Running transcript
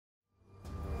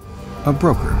A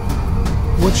broker.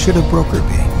 What should a broker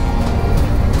be?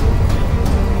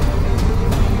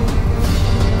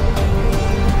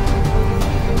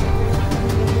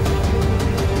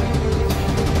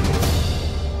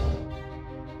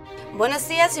 Buenos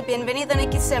días y bienvenido en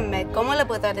Xm. ¿Cómo le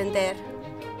puedo atender?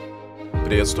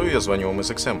 Приветствую, я звоню вам из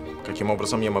XM. Каким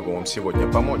образом я могу вам сегодня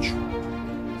помочь?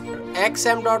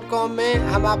 Xm.com में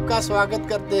हम आपका स्वागत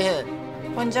करते हैं.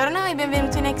 Buongiorno e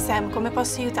benvenuto in Xm. Come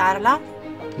posso aiutarla?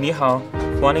 你好，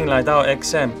欢迎来到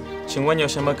XM， 请问有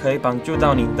什么可以帮助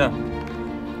到您的？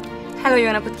 Hello,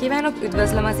 jó napot kívánok!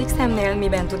 Üdvözlöm az XM-nél,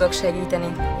 miben tudok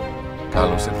segíteni?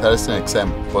 Καλώς ήρθατε στην XM.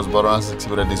 Πώς μπορώ να σας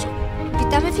εξυπηρετήσω?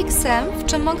 Witamy w XM, w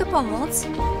czym mogę pomóc?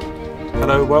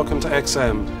 Hello, welcome to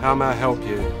XM. How may I help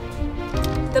you?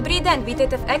 Dobrý den,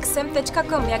 vítejte v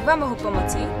xm.com, jak vám mohu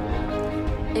pomoci?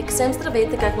 XM,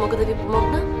 здравейте, как мога да ви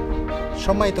помогна?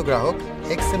 সম্মানিত গ্রাহক,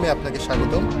 XM-এ আপনাকে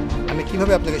স্বাগতম. আমি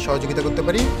কিভাবে আপনাকে সহযোগিতা করতে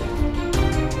পারি?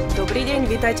 Dobrý deň,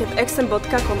 vítajte v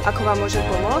xm.com, ako vám môžem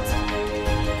pomôcť?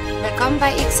 Willkommen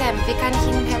bei Xm. Wie kann ich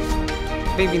Ihnen helfen?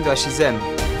 Bem-vindo a XM.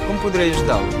 Como poderei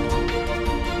ajudá-lo?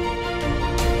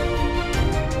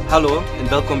 Hallo en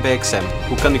welkom bij XM.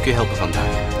 Hoe kan ik u helpen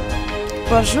vandaag?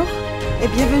 Bonjour et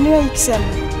bienvenue à XM.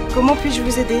 Comment puis-je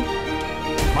vous aider?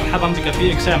 مرحبا بك في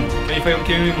XM. كيف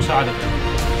يمكنني مساعدتك؟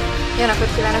 Jó napot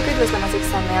kívánok, üdvözlöm az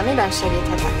XM-nél, miben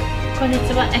segíthetek?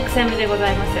 Konnichiwa, XM でござ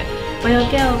います。ご用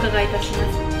件をお伺いいたしま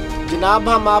す。 जनाब,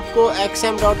 हम आपको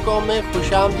Xm.com में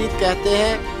खुशामदीद कहते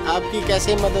हैं. आपकी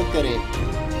कैसे मदद करें?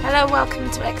 Hello, welcome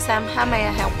to Xm. How may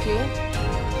I help you?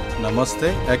 नमस्ते,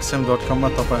 Xm.com मा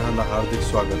तपाईहरुलाई हार्दिक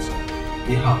स्वागत छ.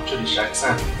 你好，这里是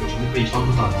XM， 有什么可以帮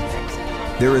助到您？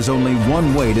 There is only one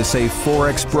way to say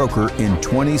Forex broker in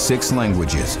 26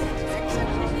 languages.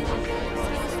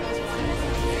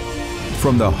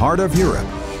 From the heart of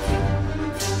Europe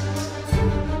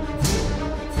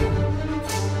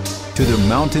to the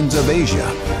mountains of Asia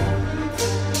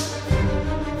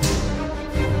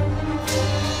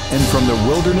and from the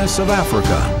wilderness of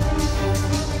Africa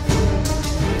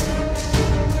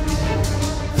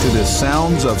to the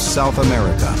sounds of South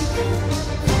America.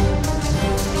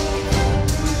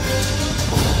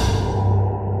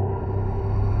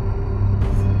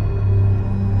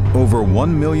 Over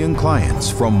 1 million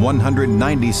clients from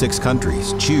 196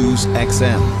 countries choose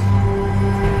XM.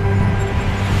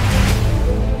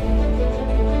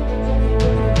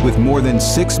 With more than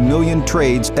 6 million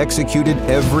trades executed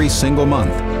every single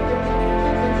month.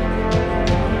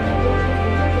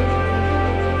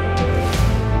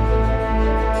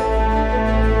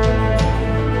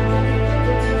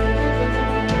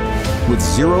 With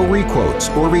 0 requotes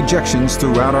or rejections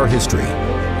throughout our history.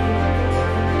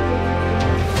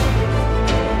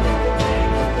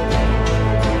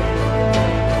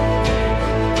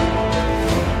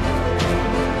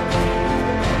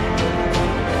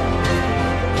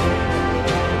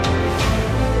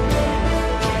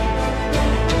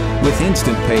 With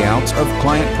instant payouts of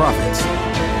client profits.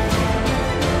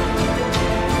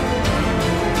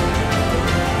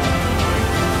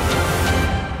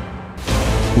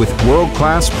 With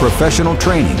world-class professional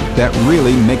training that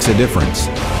really makes a difference.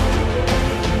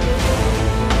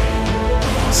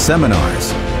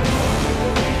 Seminars,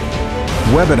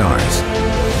 webinars,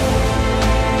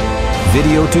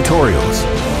 video tutorials,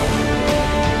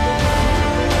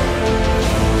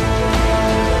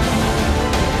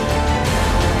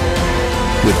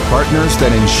 with partners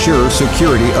that ensure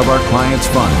security of our clients'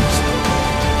 funds.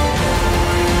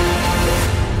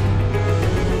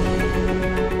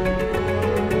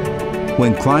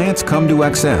 When clients come to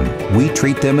XM, we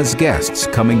treat them as guests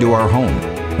coming to our home.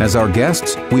 As our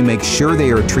guests, we make sure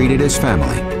they are treated as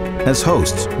family. As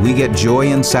hosts, we get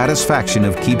joy and satisfaction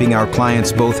of keeping our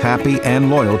clients both happy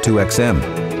and loyal to XM.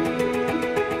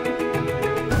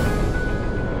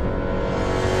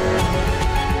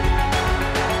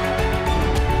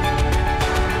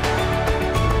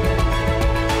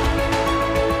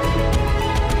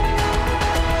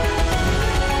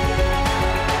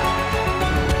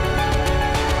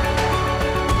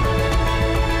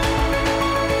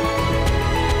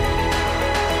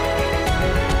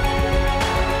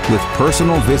 With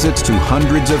personal visits to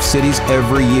hundreds of cities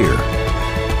every year.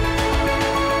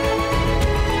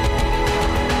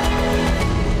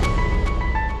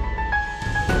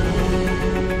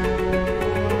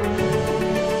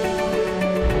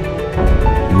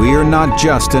 We are not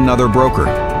just another broker.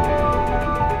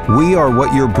 We are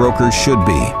what your broker should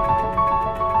be.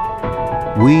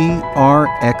 We are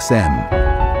XM.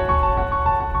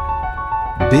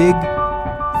 Big,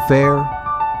 fair,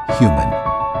 human.